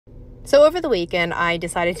So over the weekend, I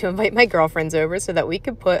decided to invite my girlfriends over so that we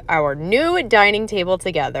could put our new dining table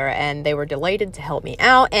together, and they were delighted to help me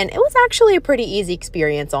out, and it was actually a pretty easy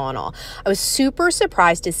experience all in all. I was super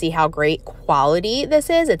surprised to see how great quality this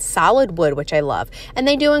is. It's solid wood, which I love, and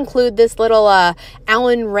they do include this little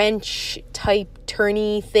Allen wrench type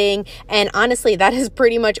turny thing, and honestly that is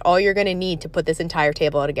pretty much all you're going to need to put this entire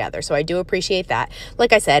table together, so I do appreciate that.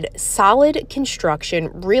 Like I said, solid construction,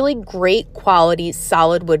 really great quality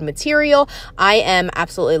solid wood material. I am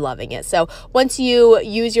absolutely loving it. So once you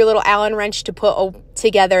use your little Allen wrench to put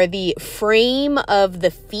together the frame of the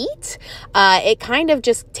feet, it kind of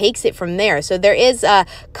just takes it from there. So there is a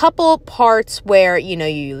couple parts where you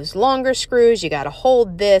use longer screws, you got to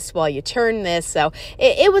hold this while you turn this, so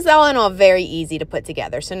it was all in all very easy to put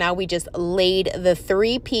together. So now we just laid the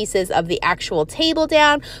 3 pieces of the actual table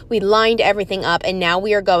down, we lined everything up, and now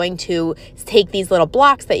we are going to take these little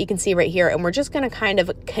blocks that you can see right here, and we're just going to kind of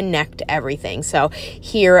connect everything. So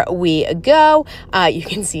here we go. You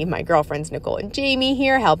can see my girlfriends Nicole and Jamie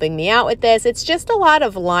here helping me out with this. It's just a lot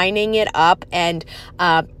of lining it up and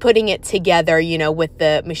putting it together, with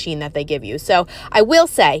the machine that they give you. So I will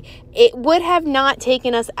say it would have not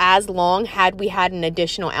taken us as long had we had an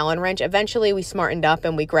additional Allen wrench. Eventually we smartened up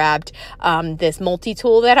and we grabbed this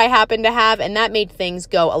multi-tool that I happen to have, and that made things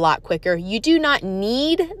go a lot quicker. You do not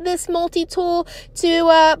need this multi-tool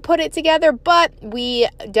to put it together, but we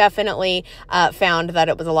definitely found that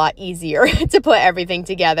it was a lot easier to put everything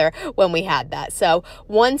together when we had that. So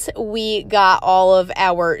once we got all of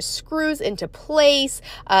our screws into place,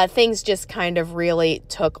 things just kind of really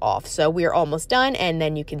took off. So we're almost done, and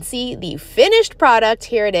then you can see the finished product.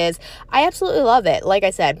 Here it is. I absolutely love it. Like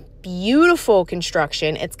I said, beautiful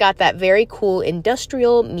construction. It's got that very cool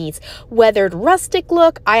industrial meets weathered rustic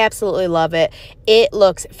look. I absolutely love it. It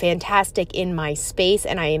looks fantastic in my space,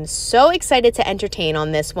 and I am so excited to entertain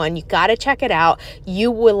on this one. You got to check it out.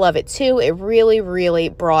 You will love it too. It really, really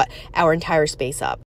brought our entire space up.